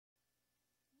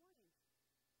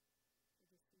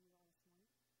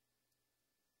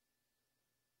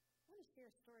share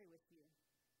a story with you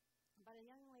about a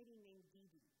young lady named Dee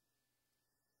Dee.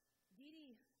 Dee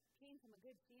Dee came from a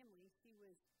good family. She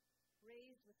was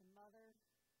raised with a mother,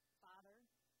 father,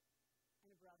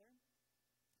 and a brother.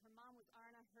 Her mom was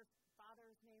Arna, her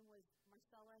father's name was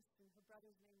Marcellus, and her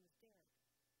brother's name was Derek.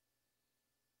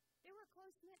 They were a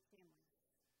close-knit family.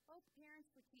 Both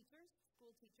parents were teachers,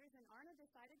 school teachers, and Arna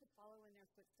decided to follow in their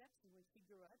footsteps, and when she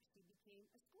grew up, she became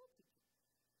a school teacher.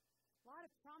 A lot of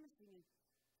promising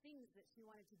things that she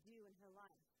wanted to do in her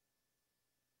life.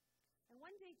 And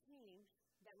one day came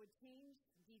that would change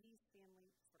Dee Dee's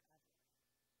family forever.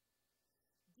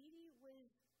 Dee Dee was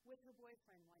with her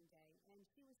boyfriend one day, and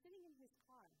she was sitting in his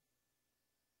car.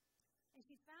 And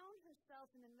she found herself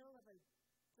in the middle of a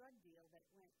drug deal that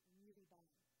went really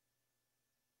bad.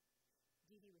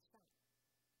 Dee Dee was shot,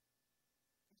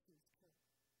 and she was killed.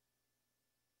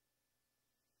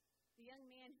 The young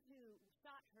man who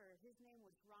shot her, his name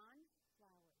was Ron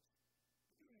Flowers.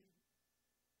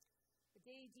 The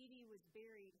day Dee Dee was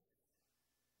buried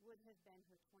would have been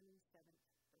her 27th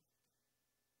birthday.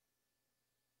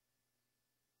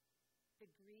 The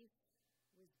grief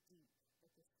was deep that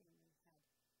this family had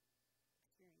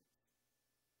experienced.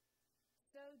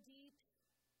 So deep,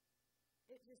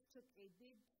 it just took a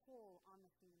big toll on the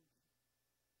family.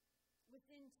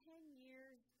 Within 10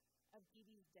 years of Dee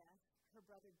Dee's death, her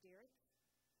brother Derek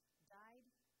died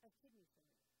of kidney failure.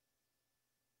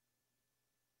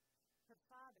 Her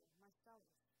father,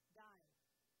 Marcellus, died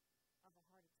of a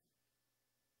heart attack.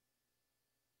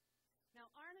 Now,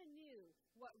 Arna knew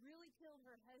what really killed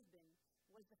her husband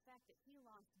was the fact that he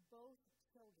lost both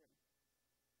children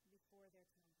before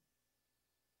their time.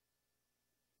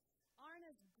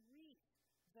 Arna's grief,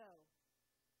 though,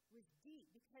 was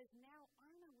deep because now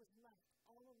Arna was left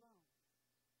all alone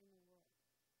in the world.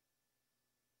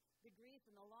 The grief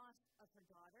and the loss of her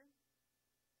daughter,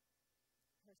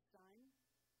 her son,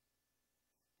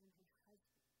 and her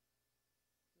husband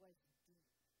was deep.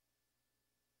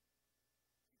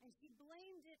 And she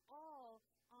blamed it all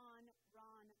on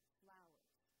Ron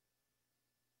Flowers.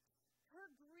 Her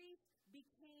grief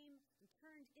became and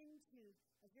turned into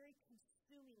a very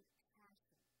consuming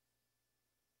passion.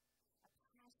 A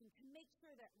passion to make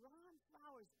sure that Ron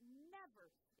Flowers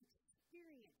never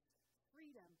experienced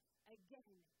freedom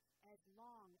again as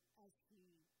long as he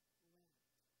lived.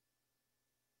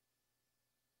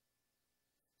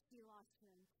 She lost her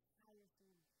entire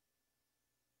family.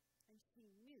 And she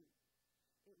knew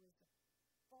it was the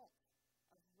fault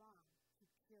of Ron who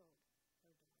killed her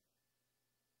daughter.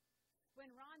 When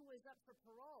Ron was up for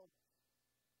parole,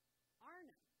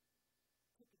 Arna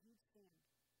took a huge stand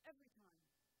every time.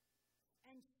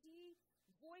 And she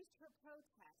voiced her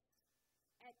protest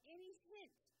at any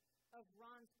hint of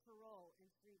Ron's parole and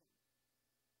freedom.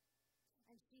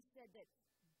 And she said that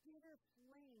bitter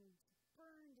flames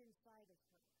burned inside of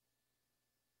her.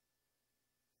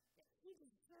 That he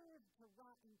deserved to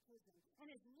rot in prison.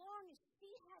 And as long as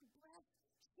she had breath,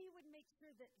 she would make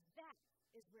sure that that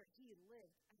is where he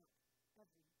lived out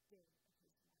every day of his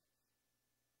life.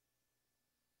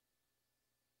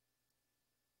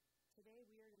 Today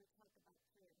we are going to talk about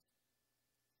prayers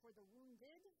for the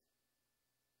wounded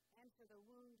and for the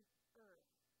wounded.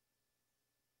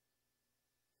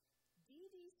 Dee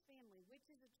Dee's family, which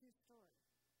is a true story,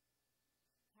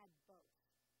 had both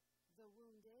the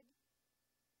wounded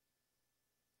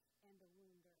and the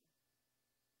wounder.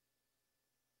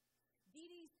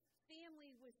 Dee Dee's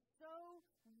family was so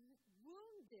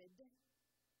wounded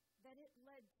that it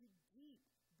led to deep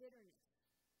bitterness,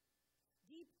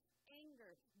 deep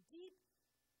anger, deep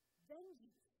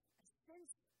vengeance, a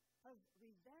sense of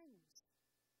revenge.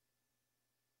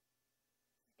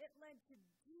 It led to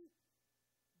deep,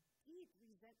 deep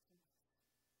resentment.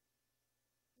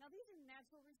 Now, these are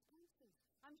natural responses.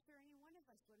 I'm sure any one of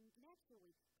us would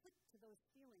naturally click to those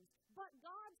feelings. But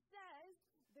God says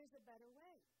there's a better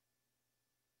way.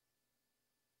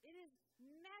 It is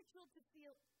natural to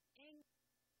feel anger.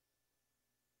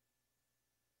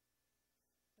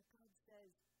 But God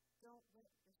says, don't let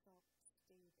yourself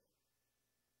stay there.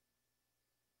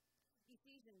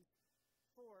 Ephesians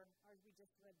 4, as we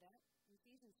just read that,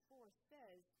 Ephesians 4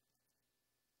 says,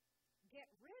 get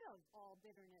rid of all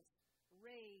bitterness,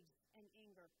 rage, and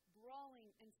anger, brawling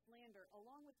and slander,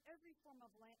 along with every form of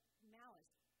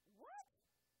malice. What?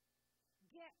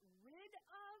 Get rid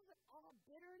of all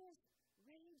bitterness,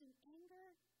 rage, and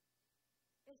anger?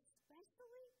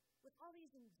 Especially with all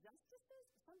these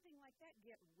injustices? Something like that.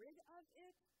 Get rid of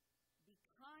it. Be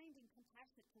kind and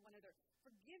compassionate to one another,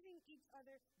 forgiving each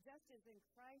other just as in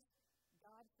Christ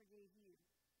God forgave you.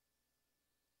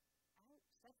 Ouch,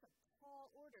 that's a tall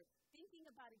order. Thinking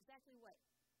about exactly what?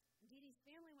 Dee Dee's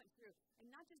family went through.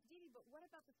 And not just Dee Dee, but what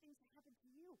about the things that happened to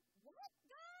you? What,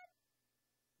 God?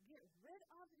 Get rid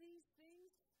of these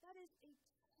things? That is a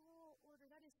tall order.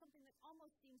 That is something that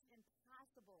almost seems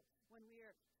impossible when we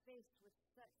are faced with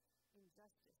such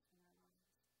injustice in our lives.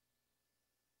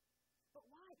 But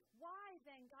why? Why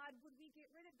then, God, would we get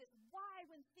rid of this? Why,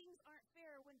 when things aren't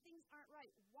fair, when things aren't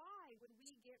right, why would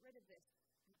we get rid of this?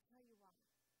 I'll tell you why.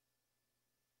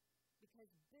 Because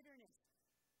bitterness,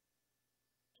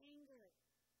 anger,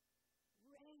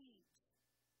 rage,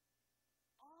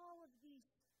 all of these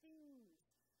things,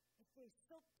 if they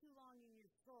soak too long in your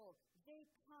soul, they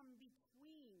come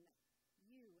between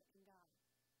you and God.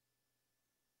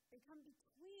 They come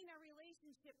between our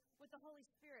relationship with the Holy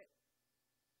Spirit.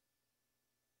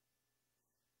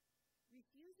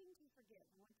 Refusing to forgive,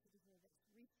 I want you to hear this.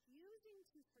 Refusing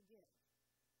to forgive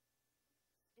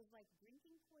is like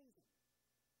drinking poison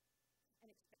and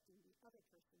expecting the other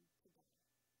person to die.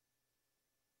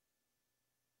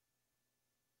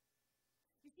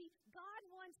 You see, God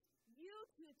wants you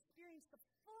to experience the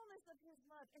fullness of His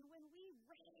love. And when we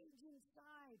rage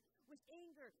inside with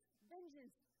anger,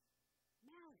 vengeance,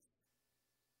 malice,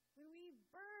 when we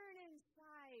burn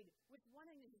inside with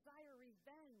wanting to desire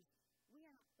revenge, we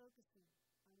are not focusing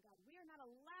on God. We are not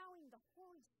allowing the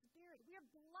Holy Spirit. We are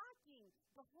blocking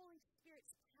the Holy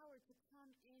Spirit's power to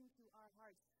come into our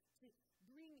hearts, to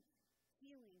bring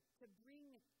healing, to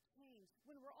bring change.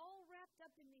 When we're all wrapped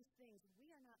up in these things,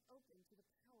 we are not open to the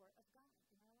power of God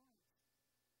in our lives.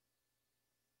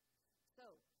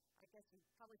 So, I guess you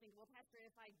probably think, well, Pastor,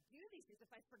 if I do these things,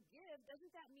 if I forgive,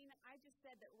 doesn't that mean that I just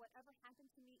said that whatever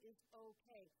happened to me is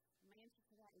okay? And my answer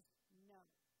to that is no.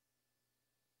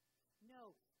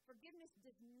 No, forgiveness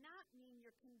does not mean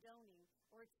you're condoning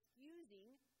or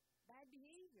excusing bad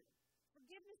behavior.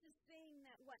 Forgiveness is saying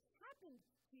that what happened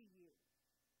to you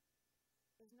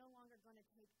is no longer going to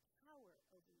take power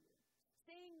over you.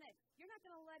 Saying that you're not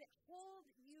going to let it hold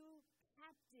you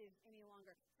captive any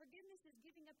longer. Forgiveness is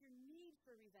giving up your need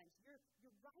for revenge, your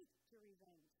right to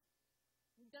revenge.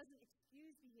 It doesn't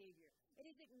excuse behavior. It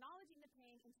is acknowledging the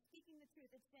pain and speaking the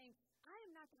truth. It's saying, I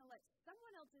am not going to let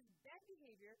someone else's bad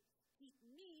behavior keep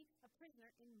me a prisoner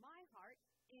in my heart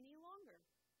any longer.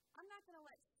 I'm not going to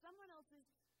let someone else's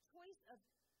choice of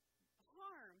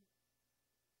harm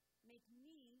make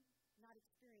me not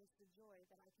experience the joy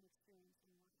that I can experience in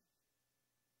life.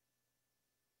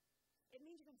 It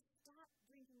means you're going to stop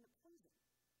drinking the poison.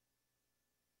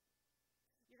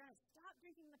 You're going to stop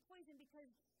drinking the poison because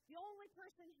the only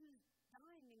person who's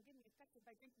dying and getting affected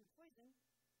by drinking the poison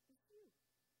is you.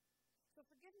 So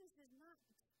forgiveness is not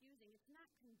excusing. It's not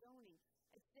condoning.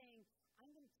 It's saying,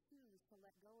 I'm going to choose to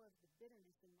let go of the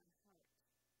bitterness in my heart.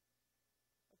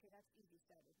 Okay, that's easy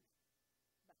said, isn't it?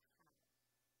 But how?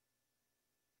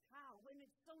 How? When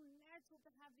it's so natural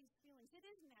to have these feelings. It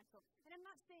is natural. And I'm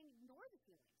not saying ignore the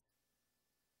feelings.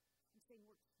 I'm saying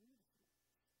work through the feelings.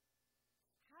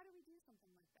 How do we do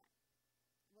something like that?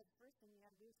 Well, the first thing you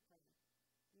have to do is pray.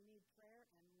 You need prayer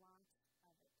and lots of it.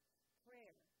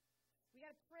 Prayer. We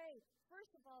got to pray,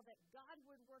 first of all, that God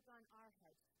would work on our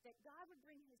hearts, that God would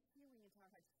bring His healing into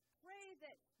our hearts. Pray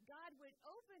that God would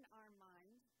open our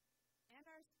minds and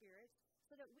our spirits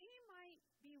so that we might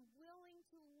be willing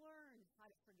to learn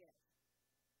how to forgive.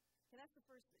 So that's the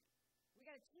first thing. We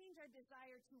got to change our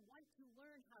desire to want to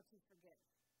learn how to forgive.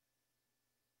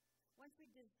 Once we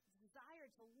desire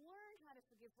to learn how to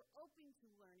forgive, we're open to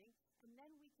learning, and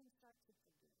then we can start to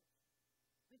forgive.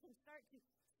 We can start to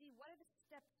see what are the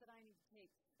steps that I need to take.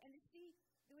 And to see,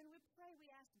 when we pray, we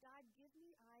ask, God, give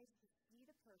me eyes to see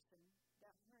the person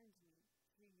that harmed me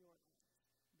through your eyes.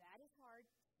 That is hard.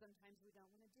 Sometimes we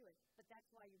don't want to do it. But that's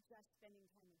why you're just spending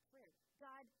time in prayer.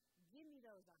 God, give me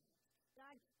those eyes.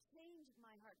 God, change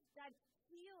my heart. God,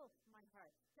 heal my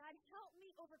heart. God, help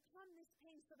me overcome this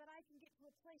pain so that I can get to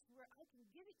a place where I can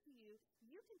give it to you.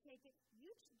 You can take it,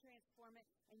 you can transform it,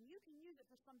 and you can use it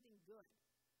for something good.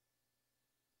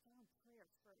 Found prayer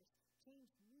first.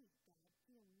 Change me, God.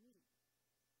 Heal me.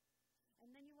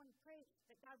 And then you want to pray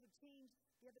that God would change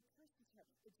the other person's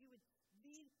heart, that you would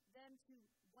lead them to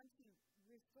want to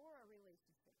restore a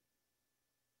relationship.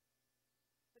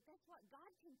 But guess what?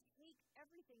 God can take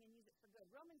everything and use it for good.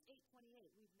 Romans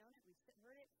 8:28. We've known it. We've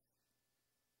heard it.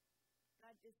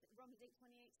 Romans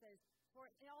 8:28 says,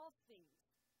 for in all things,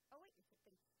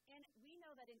 and we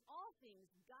know that in all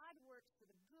things, God works for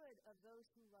the good of those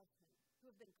who love Him, who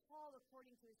have been called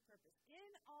according to His purpose.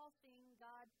 In all things,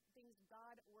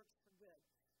 God works for good.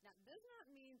 Now, it does not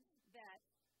mean that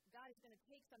God is going to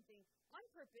take something on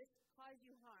purpose, cause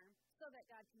you harm, so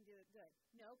that God can do it good.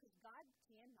 No, because God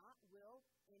cannot will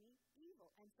any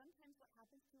evil. And sometimes what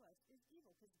happens to us is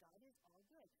evil because God is all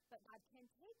good. But God can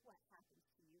take what happens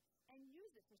to you and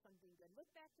use it for something good.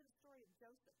 Look back to the story of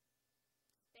Joseph.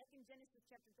 Back in Genesis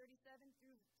chapter 37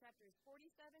 through chapters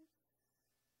 47,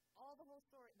 all the whole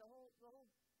story, the whole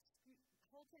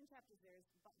 10 chapters there is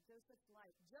about Joseph's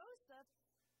life. Joseph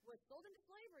was sold into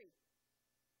slavery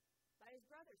by his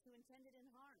brothers who intended him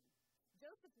harm.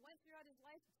 Joseph went throughout his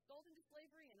life, sold into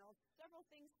slavery, and several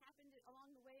things happened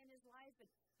along the way in his life.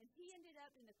 And he ended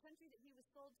up in the country that he was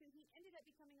sold to. He ended up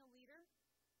becoming a leader.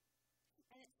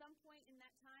 And at some point in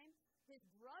that time, his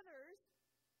brothers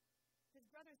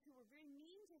who were very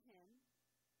mean to him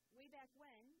way back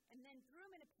when, and then threw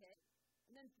him in a pit,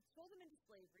 and then sold him into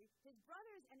slavery. His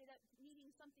brothers ended up needing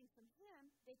something from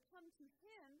him. They come to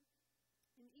him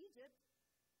in Egypt,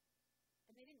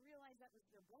 and they didn't realize that was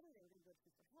their brother they were going to go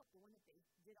to for help, the one that they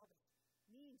did all this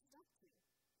mean stuff to.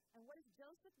 And what does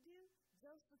Joseph do?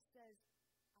 Joseph says,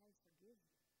 I forgive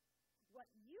you.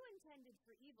 What you intended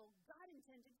for evil, God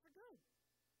intended for good.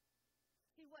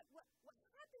 See, what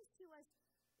happens to us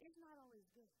is not always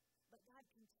good, but God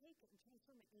can take it and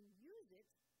transform it and use it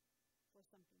for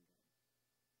something good.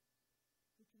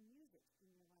 He can use it in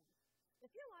your life. The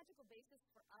theological basis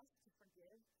for us to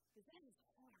forgive, because that is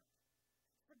hard.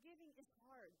 Forgiving is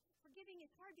hard. Forgiving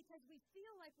is hard because we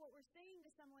feel like what we're saying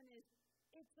to someone is,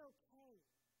 it's okay.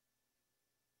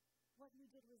 What you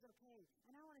did was okay.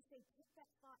 And I want to say, take that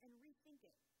thought and rethink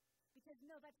it. Because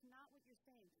no, that's not what you're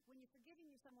saying. When you're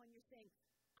forgiving someone, you're saying,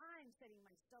 I'm setting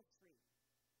myself free.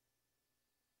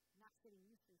 Not setting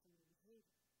you free from your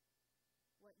behavior.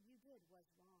 What you did was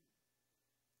wrong.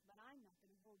 But I'm not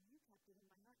going to hold you captive in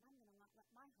my heart. I'm going to not let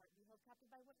my heart be held captive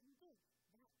by what you did. That is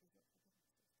what forgiveness is.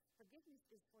 Forgiveness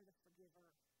is for the forgiver,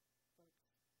 folks.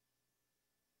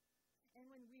 And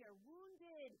when we are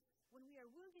wounded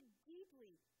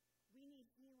deeply, we need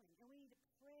healing. And we need to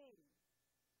pray,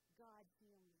 God,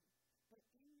 heal me. But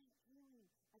in that healing,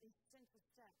 I think central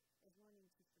step is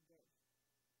learning to forgive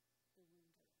the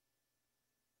wounded.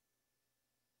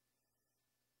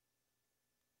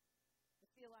 The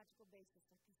theological basis,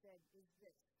 like you said, is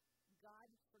this.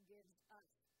 God forgives us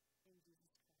in Jesus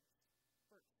Christ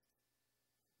first.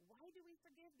 Why do we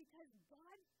forgive? Because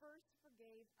God first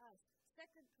forgave us. 2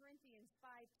 Corinthians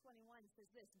 5:21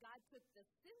 says this, God took the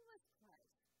sinless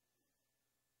Christ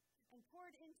and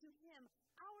poured into him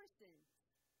our sins.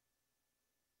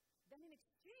 Then in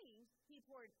exchange, he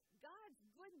poured God's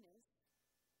goodness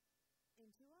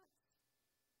into us.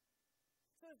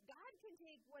 So if God can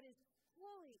take what is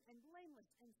holy and blameless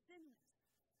and sinless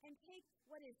and take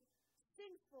what is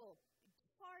sinful,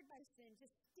 marred by sin,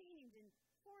 just stained and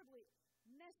horribly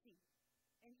messy,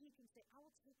 and he can say, I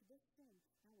will take this sin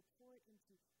and I will pour it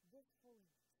into this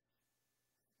holiness.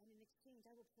 And in exchange,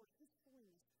 I will pour his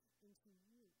holiness into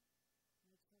you, my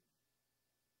children.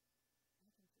 I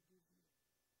can forgive you.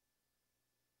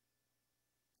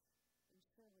 And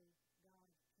surely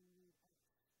God can use us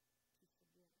to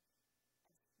forgive as he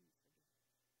forgives.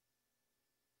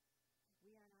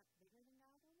 We are not bigger than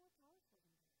God or more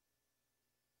powerful than God.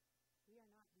 We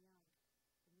are not beyond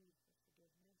the need for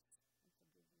forgiveness and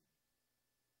forgiving.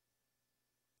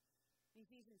 In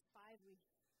Ephesians 5, we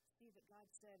see that God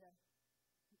said,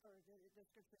 or the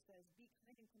scripture says, be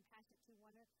kind and compassionate to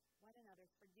one another,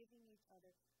 forgiving each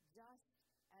other, just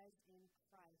as in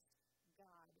Christ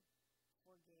God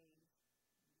forgave you.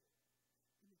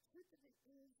 And the truth of it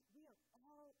is, we are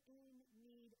all in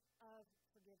need of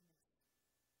forgiveness.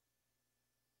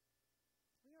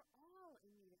 We are all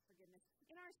in need of forgiveness.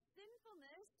 In our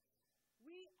sinfulness,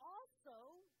 we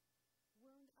also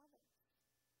wound others.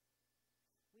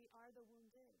 We are the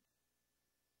wounded,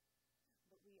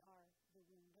 but we are the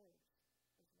wounders as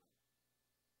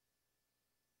well.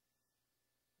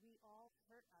 We all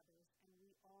hurt others, and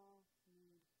we all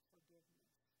need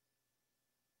forgiveness.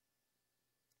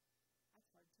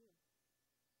 That's hard too.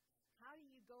 How do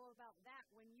you go about that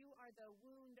when you are the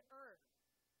wounder?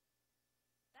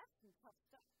 That's some tough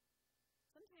stuff.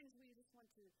 Sometimes we just want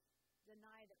to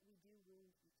deny that we do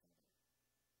wound each other.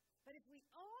 But if we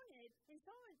own it, and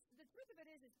so the truth of it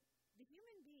is the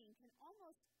human being can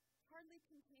almost hardly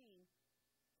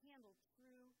handle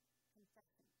true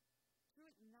confession, true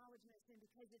acknowledgement of sin,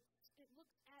 because it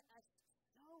looks at us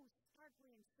so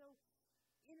starkly and so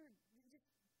it just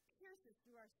pierces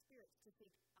through our spirits to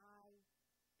think, I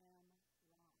am wrong.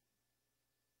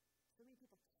 So many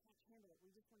people can't handle it. We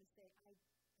just want to say, I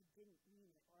didn't mean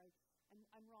it, or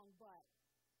I'm wrong, but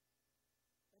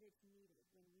it's needed.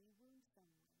 When we wound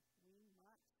someone, we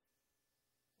must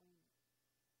claim it.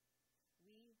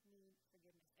 We need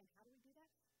forgiveness. And how do we do that?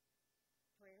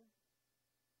 Prayer,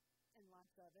 and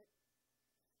lots of it.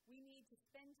 We need to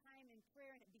spend time in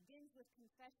prayer, and it begins with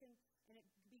confession, and it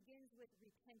begins with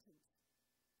repentance.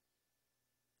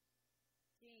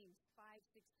 James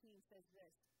 5:16 says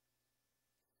this,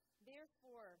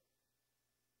 "Therefore,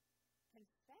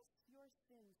 confess your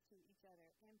sins to each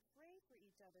other and pray for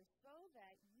each other so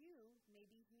that you may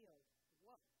be healed."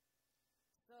 Whoa.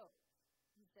 So,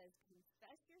 he says,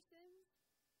 confess your sins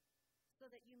so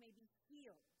that you may be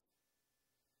healed.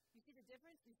 You see the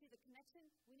difference? You see the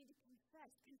connection? We need to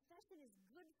confess. Confession is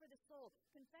good for the soul.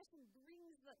 Confession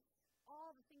brings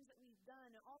all the things that we've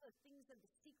done and all the things of the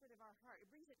secret of our heart. It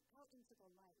brings it out into the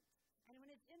light. And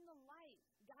when it's in the light,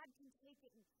 God can take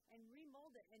it and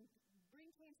remold it and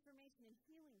bring transformation and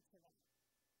healing to that.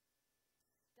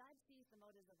 God sees the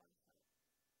motives of our heart.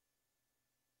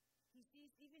 He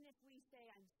sees, even if we say,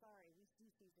 "I'm sorry," He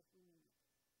sees if we mean it.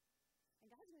 And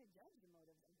God's going to judge the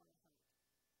motives of our heart.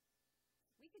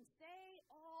 We can say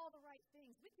all the right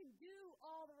things. We can do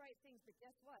all the right things, but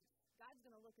guess what? God's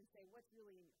going to look and say, what's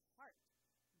really in your heart?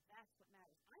 That's what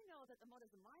matters. I know that the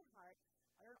motives of my heart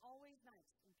are always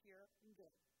nice and pure and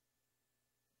good.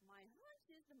 My hunch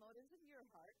is the motives of your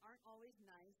heart aren't always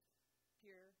nice,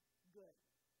 pure, good.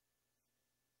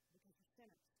 Because you're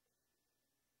sinners.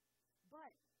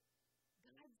 But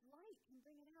God's light can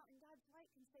bring it out, and God's light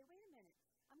can say, wait a minute,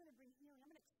 I'm going to bring healing. I'm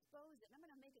going to expose it, and I'm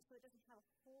going to make it so it doesn't have a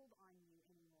hold on you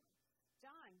anymore.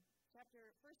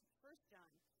 First John,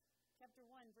 chapter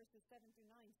 1, verses 7 through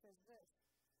 9 says this,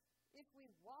 "If we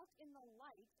walk in the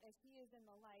light as He is in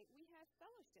the light, we have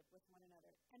fellowship with one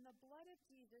another. And the blood of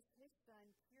Jesus, His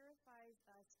Son, purifies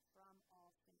us from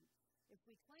all sin. If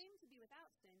we claim to be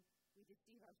without sin, we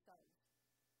deceive ourselves,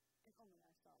 and only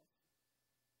ourselves.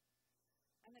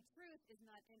 And the truth is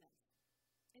not in us.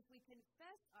 If we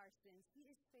confess our sins, He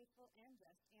is faithful and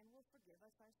just and will forgive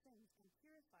us our sins and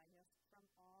purify us from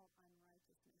all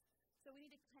unrighteousness." So we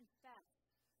need to confess.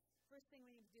 First thing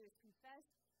we need to do is confess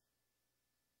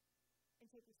and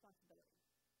take responsibility.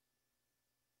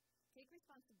 Take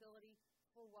responsibility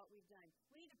for what we've done.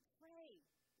 We need to pray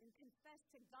and confess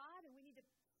to God, and we need to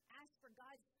ask for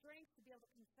God's strength to be able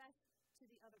to confess to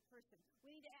the other person.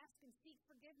 We need to ask and seek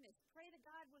forgiveness. Pray that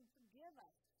God would forgive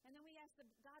us. And then we ask that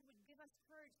God would give us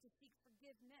courage to seek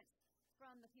forgiveness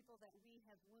from the people that we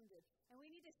have wounded. And we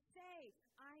need to say,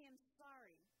 "I am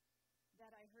sorry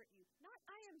that I hurt you." Not,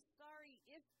 "I am sorry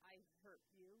if I hurt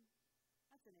you."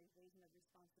 That's an evasion of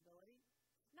responsibility.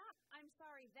 Not, "I'm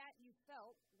sorry that you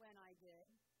felt when I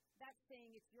did." That's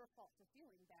saying it's your fault for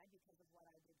feeling bad because of what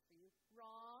I did for you.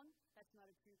 Wrong. That's not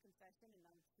a true confession and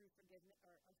not a true forgiveness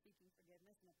or seeking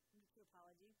forgiveness and a true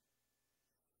apology.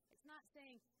 It's not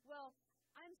saying, "Well,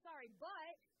 I'm sorry,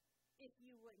 but if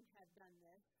you wouldn't have done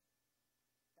this."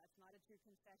 That's not a true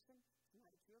confession. It's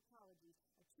not a true apology.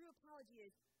 A true apology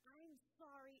is, "I'm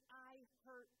sorry I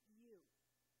hurt you."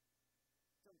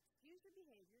 Don't excuse your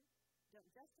behavior.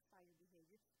 Don't justify your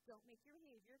behavior. Don't make your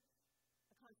behavior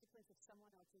a consequence of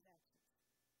someone else's actions.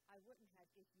 "I wouldn't have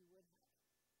if you would have."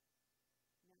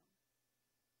 No.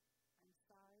 "I'm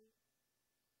sorry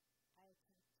I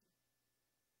attacked you.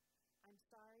 I'm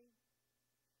sorry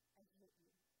I hit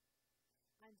you.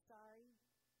 I'm sorry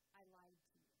I lied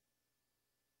to you.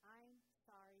 I'm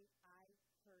sorry I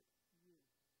hurt you."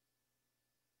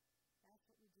 That's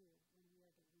what we do when we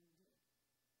are the wounded.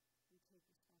 We take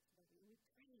responsibility. And we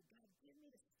pray, "God, give me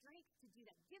the strength to do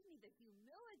that. Give me the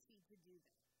humility to do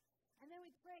that." And then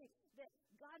we pray that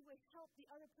God would help the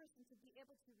other person to be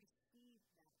able to receive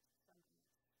that from us.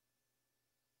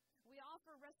 We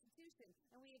offer restitution,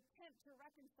 and we attempt to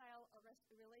reconcile a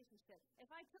relationship.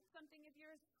 If I took something of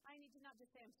yours, I need to not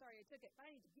just say, "I'm sorry I took it," but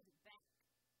I need to give it back.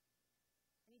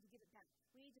 I need to give it back.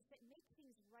 We need to make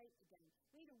things right again.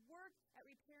 We need to work at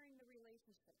repairing the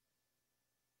relationship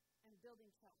and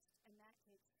building trust, and that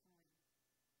takes time.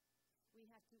 We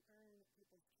have to earn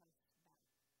people's trust back.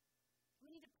 We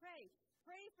need to pray.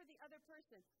 Pray for the other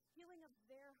person, healing of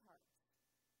their hearts.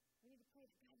 We need to pray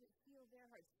that God would heal their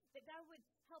hearts, that God would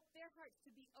help their hearts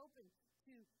to be open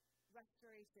to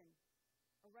restoration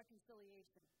or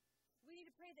reconciliation. We need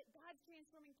to pray that God's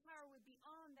transforming power would be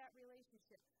on that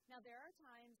relationship. Now, there are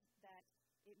times that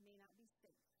it may not be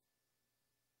safe.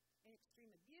 In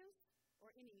extreme abuse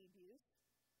or any abuse,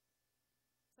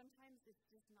 sometimes it's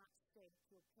just not safe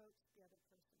to approach the other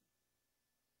person.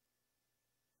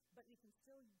 But we can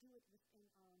still do it within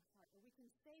our own heart. Or we can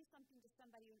say something to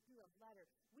somebody through a letter.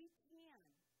 We can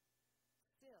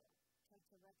still try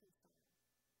to reconcile.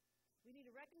 We need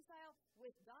to reconcile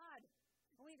with God.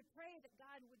 And we need to pray that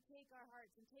God would take our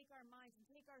hearts and take our minds and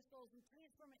take our souls and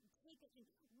transform it and take it and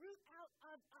root out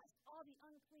of us all the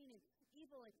unclean and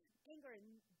evil and anger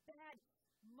and bad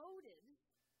motives,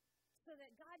 so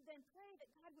that God then pray that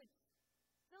God would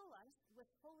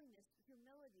holiness,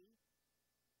 humility,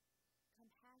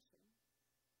 compassion.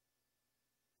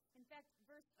 In fact,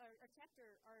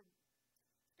 our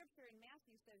scripture in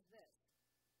Matthew says this.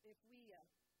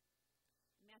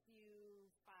 Matthew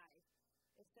 5,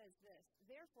 it says this,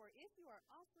 therefore, if you are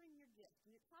offering your gift,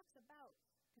 and it talks about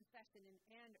confession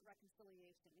and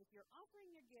reconciliation, if you're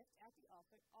offering your gift at the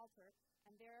altar,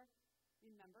 and there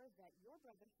remember that your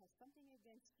brother has something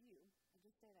against you, I'll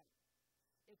just say that.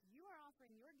 If you are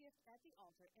offering your gift at the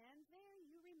altar, and there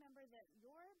you remember that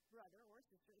your brother or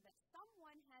sister, that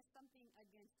someone has something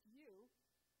against you,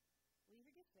 leave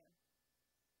your gift there.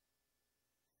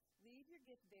 Leave your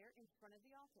gift there in front of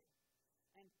the altar.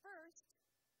 And first,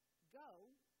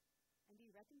 go and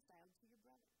be reconciled to your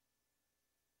brother.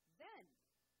 Then,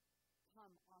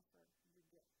 come offer your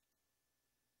gift.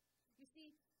 You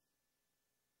see,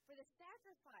 for the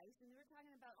sacrifice, and we were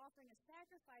talking about offering a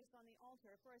sacrifice on the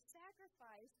altar, for a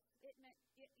sacrifice,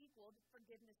 it equaled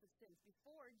forgiveness of sins.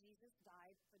 Before Jesus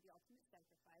died for the ultimate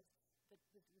sacrifice,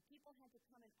 the people had to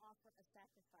come and offer a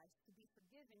sacrifice to be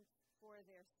forgiven for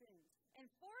their sins. And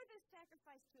for this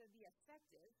sacrifice to be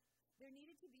effective, there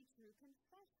needed to be true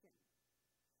confession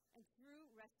and true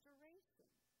restoration.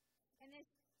 And this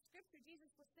scripture,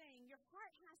 Jesus was saying, your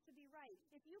heart has to be right.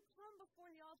 If you come before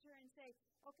the altar and say,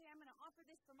 okay, I'm going to offer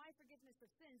this for my forgiveness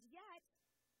of sins, yet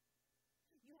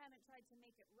you haven't tried to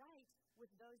make it right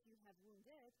with those you have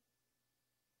wounded,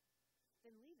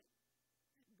 then leave it.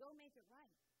 Go make it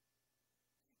right.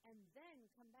 And then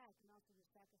come back and offer the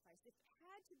sacrifice. If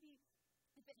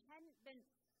it hadn't been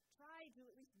tried to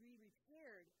at least be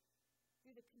repaired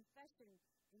through the confession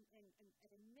and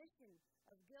admission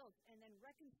of guilt and then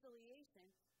reconciliation,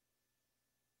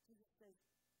 Jesus says,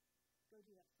 go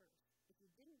do that first. If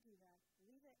you didn't do that,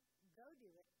 leave it, go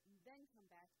do it, and then come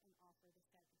back and offer the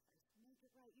sacrifice. Make it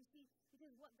right. You see,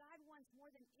 because what God wants more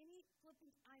than any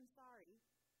flippant I'm sorry,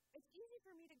 it's easy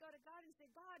for me to go to God and say,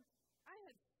 God, I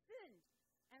have sinned,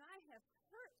 and I have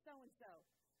hurt so-and-so.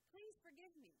 Please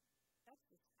forgive me. That's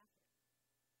just happened.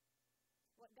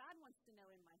 What God wants to know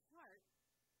in my heart,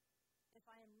 if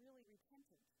I am really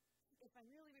repentant. If I'm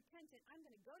really repentant, I'm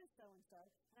going to go to so-and-so,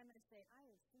 and I'm going to say, I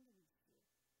have sinned against you,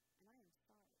 and I am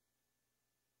sorry.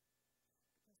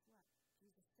 But guess what?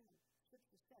 Jesus said,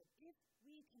 Scripture said, if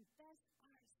we confess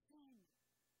our sin,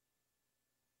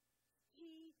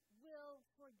 He will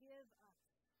forgive us.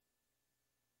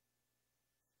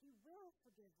 He will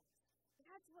forgive us.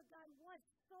 That's what God wants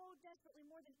so desperately,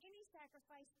 more than any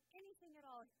sacrifice, anything at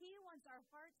all. He wants our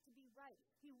hearts to be right.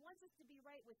 He wants us to be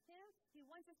right with Him. He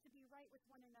wants us to be right with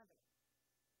one another.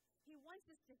 He wants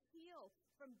us to heal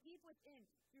from deep within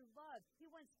through love. He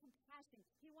wants compassion.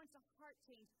 He wants a heart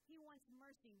change. He wants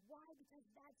mercy. Why? Because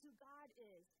that's who God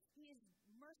is. He is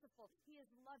merciful. He is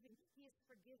loving. He is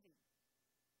forgiving.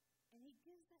 And He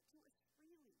gives that to us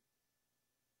freely.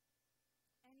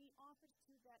 And He offers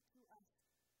that to us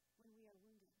when we are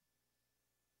wounded.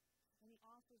 And He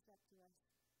offers that to us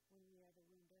when we are the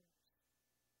wounders.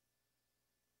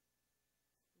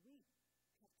 We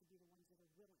have to be the ones that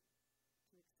are willing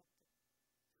to accept it.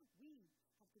 We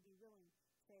have to be willing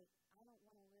to say, I don't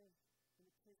want to live as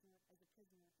a prisoner in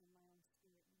my own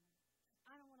spirit.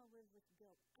 I don't want to live with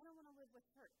guilt. I don't want to live with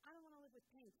hurt. I don't want to live with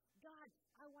pain. God,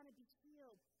 I want to be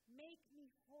healed. Make me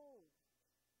whole.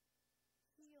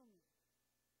 Heal me.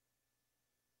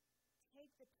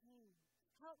 Take the pain.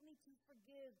 Help me to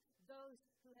forgive those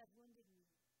who have wounded me.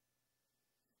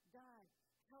 God,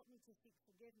 help me to seek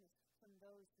forgiveness from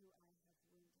those who I have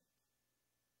wounded.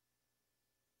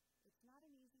 It's not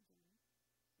an easy journey.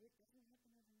 It doesn't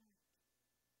happen overnight.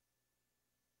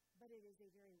 But it is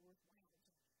a very worthwhile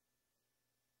journey.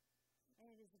 And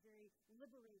it is a very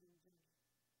liberating journey.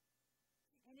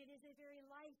 And it is a very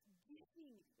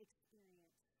life-giving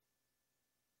experience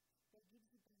that gives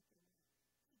you back your life,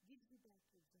 gives you back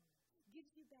your joy,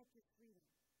 gives you back your freedom.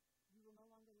 You will no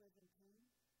longer live in pain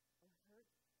or hurt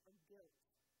or guilt.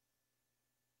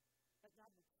 But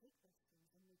God will take those things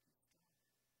and make you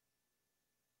stronger.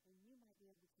 And you might be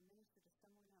able to minister to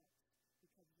someone else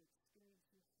because you experience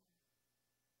your heart.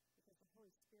 Because the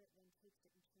Holy Spirit then takes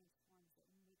it and transforms it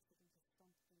and makes it into something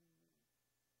new.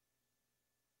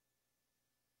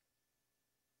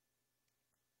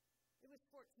 It was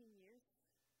 14 years.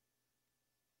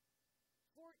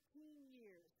 14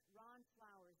 years, Ron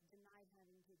Flowers denied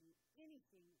having to do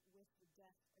anything with the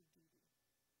death of Dee Dee.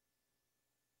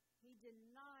 He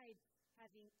denied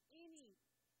having any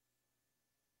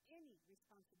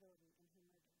responsibility in her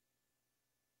murder.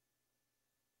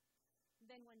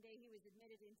 Then one day he was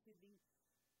admitted into the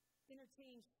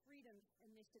Interchange Freedom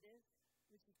Initiative,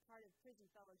 which is part of prison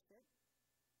fellowship.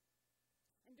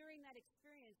 And during that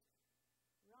experience,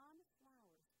 Ron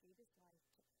Flowers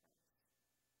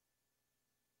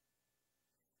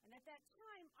At that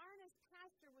time, Arna's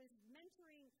pastor was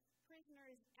mentoring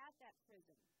prisoners at that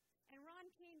prison. And Ron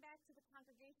came back to the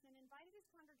congregation and invited his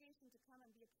congregation to come and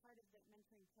be a part of the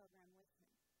mentoring program with him.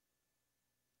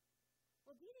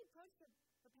 Well, Dee Dee approached the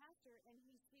pastor and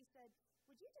he said,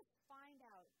 would you just find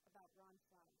out about Ron's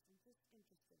life? I'm just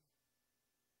interested.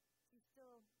 He's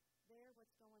still there?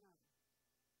 What's going on?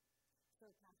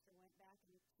 So the pastor went back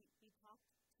and he talked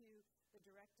to the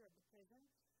director of the prison.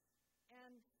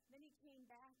 And then he came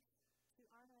back to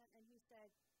Arna and he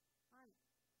said, Arna,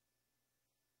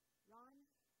 Ron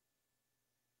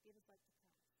gave his life to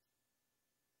Christ.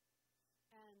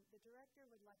 And the director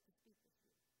would like to speak with you.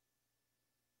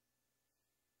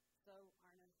 So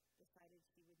Arna decided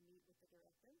she would meet with the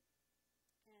director.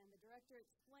 And the director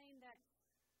explained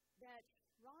that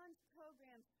Ron's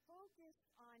program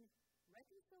focused on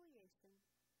reconciliation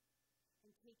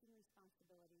and taking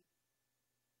responsibility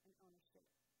and ownership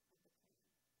of the claim.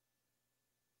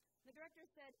 The director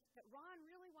said that Ron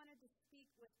really wanted to speak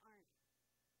with Arna.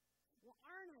 Well,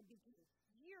 Arna became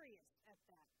furious at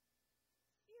that.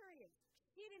 Furious.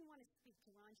 She didn't want to speak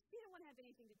to Ron. She didn't want to have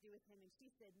anything to do with him, and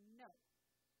she said no.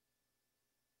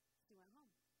 She went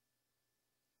home.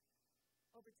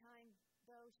 Over time,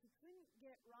 though, she couldn't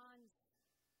get Ron's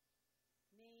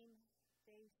name,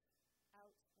 face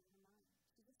out of her mind.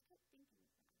 She just kept thinking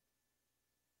about it.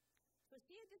 So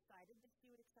she had decided that she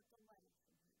would accept a letter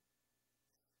from him.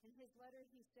 In his letter,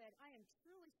 he said, I am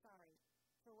truly sorry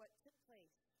for what took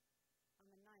place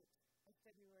on the night of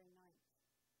February 9th,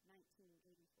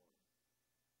 1984.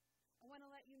 I want to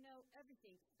let you know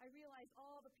everything. I realize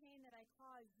all the pain that I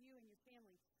caused you and your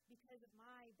family because of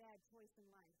my bad choice in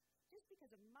life, just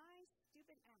because of my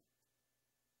stupid act.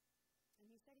 And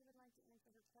he said he would like to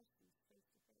answer her questions face to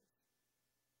face.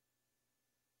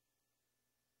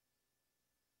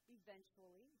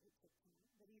 Eventually, it took time,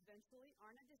 but eventually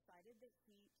Arna decided that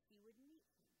she would meet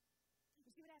him.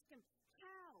 And she would ask him,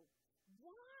 how?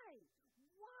 Why?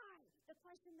 Why? The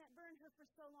question that burned her for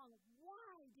so long.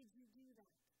 Why did you do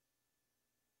that?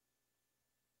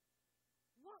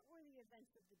 What were the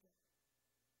events of the day?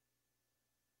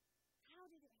 How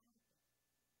did it happen?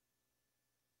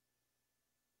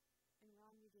 And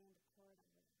Ron began to pour it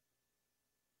out.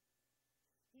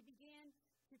 He began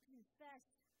to confess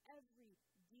every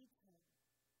detail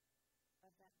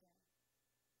of that day.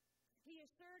 He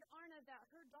assured Arna that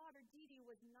her daughter, Dee Dee,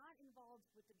 was not involved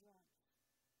with the drugs.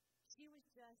 She was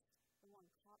just the one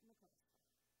caught in the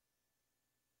crossfire.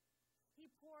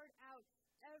 He poured out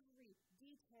every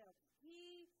detail.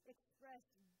 He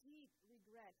expressed deep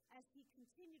regret. As he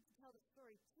continued to tell the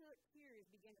story, tears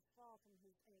began to fall from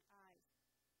his eyes.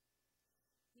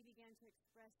 He began to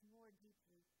express more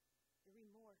deeply the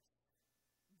remorse,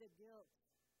 the guilt,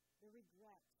 the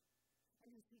regret.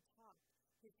 And as he talked,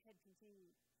 his head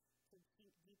continued to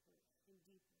sink deeper and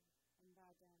deeper and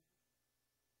bow down.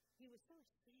 He was so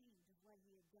ashamed of what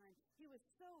he had done. He was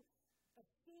so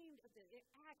ashamed of the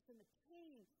acts and the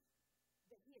pain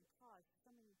that he had caused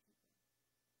so many people.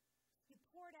 He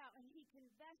poured out and he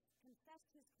confessed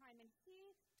his crime, and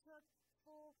he took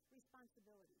full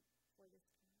responsibility for this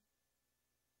crime.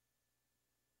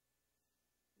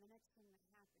 And the next thing that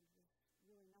happened was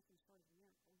really nothing short of a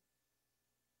miracle.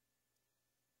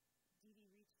 Dee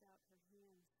Dee reached out her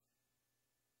hands,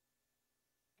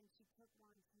 and she took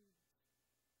Ron's hands.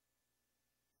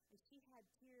 And she had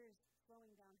tears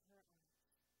flowing down her eyes.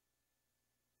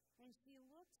 And she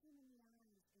looked him in the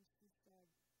eyes, and she said,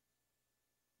 Ron,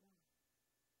 I forgive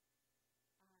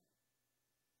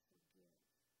you.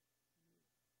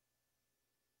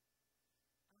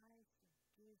 I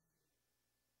forgive you.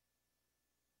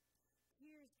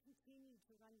 Tears continued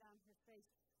to run down her face.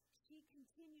 She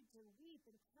continued to weep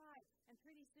and cry, and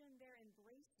pretty soon they're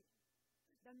embracing.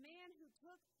 The man who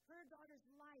took her daughter's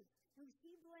life, who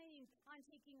she blamed on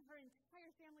taking her entire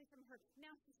family from her,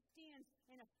 now she stands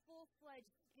in a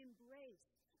full-fledged embrace,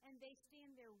 and they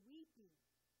stand there weeping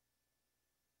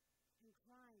and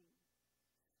crying.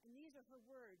 And these are her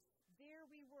words. There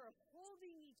we were,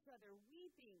 holding each other,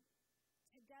 weeping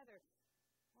together.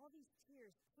 All these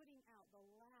tears putting out the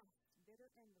last bitter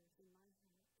embers in my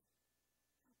heart,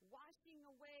 washing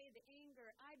away the anger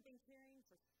I'd been carrying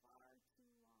for far too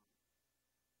long,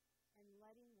 and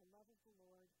letting the love of the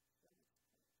Lord run its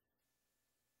course.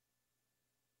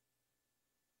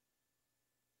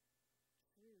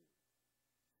 True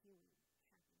healing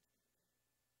happened that day.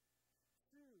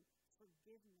 True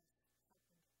forgiveness happened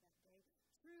that day.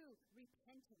 True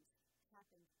repentance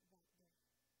happened that day.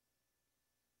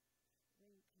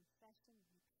 When confession,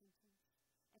 repentance,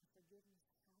 and forgiveness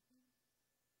happen,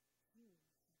 healing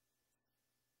happens.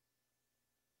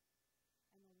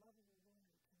 And the love of the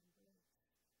Lord can embrace,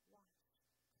 wash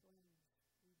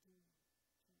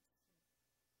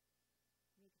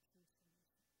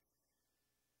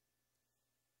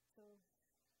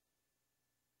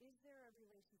there a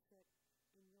relationship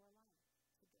in your life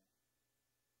today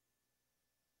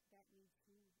that needs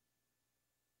healing?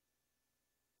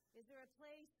 Is there a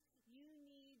place you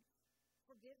need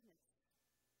forgiveness?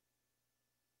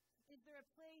 Is there a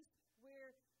place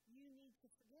where you need to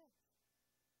forgive?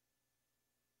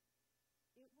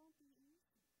 It won't be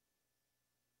easy,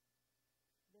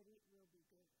 but it will be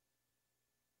good.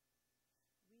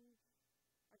 We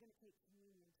are going to take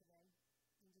communion today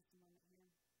in just a moment here.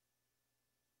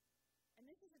 And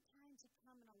this is a time to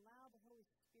come and allow the Holy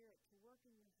Spirit to work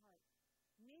in your heart.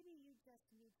 Maybe you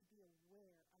just need to be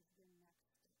aware of your next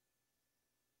step.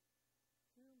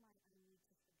 Who might I need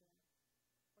to forgive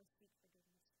or seek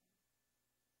forgiveness from?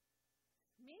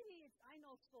 Maybe it's I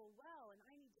know full well and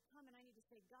I need to come and I need to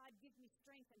say, God, give me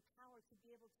strength and power to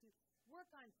be able to work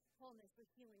on wholeness or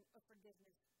healing or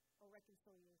forgiveness or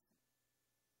reconciliation.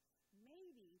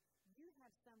 Maybe you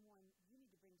have someone you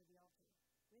need to bring to the altar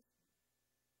with you.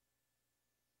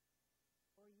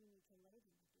 Or you need to lay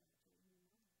them at the altar in your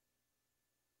mind.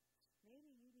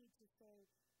 Maybe you need to say,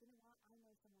 you know what, I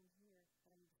know someone here that I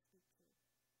need to speak to.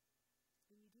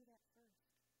 When you do that first,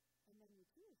 and then the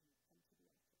two of you come to the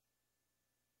altar.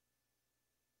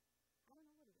 I don't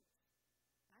know what it is.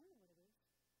 I don't know what it is.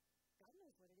 God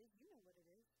knows what it is. You know what it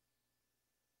is.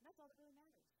 And that's all that really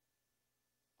matters.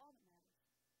 All that matters.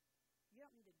 You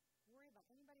don't need to worry about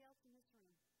anybody else in this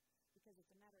room because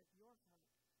it's a matter of your heart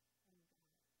and God.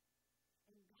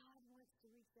 And God wants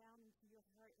to reach down into your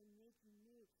heart and make you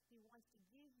new. He wants to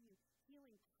give you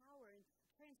healing power and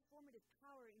transformative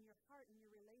power in your heart and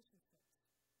your relationships.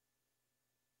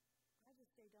 I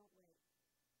just say don't wait.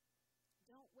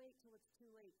 Don't wait till it's too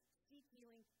late. Seek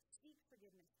healing, seek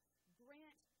forgiveness,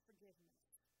 grant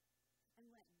forgiveness,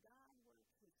 and let God work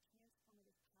His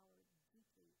transformative power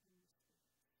deeply in your spirit.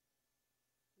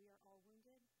 We are all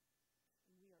wounded,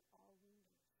 and we are all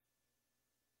wounded.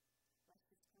 Let's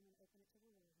just come and open it to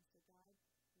the Lord and say, God,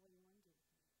 what do you want to do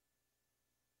with me?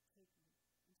 Take me into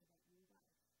that new life with you.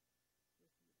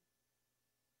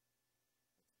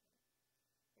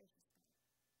 Let's pray. Gracious God,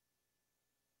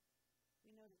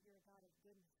 we know that you're a God of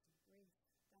goodness and grace.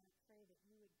 God, I pray that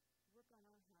you would work on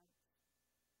our hearts.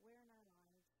 Where in our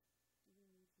lives do we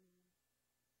need healing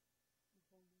and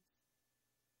wholeness?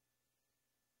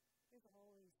 There's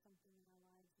always something in our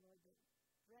lives, Lord, that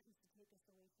threatens to take us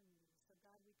away from you. So,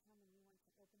 God, we come and we want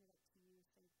to open it up to you,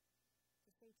 to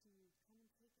say to you, come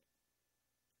and take it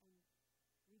and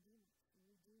redeem it and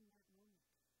redeem that moment.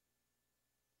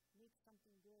 Make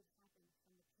something good happen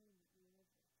from the pain that we live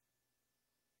with.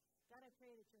 God, I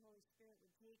pray that your Holy Spirit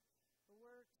would take the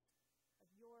works of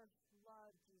your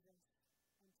love, Jesus,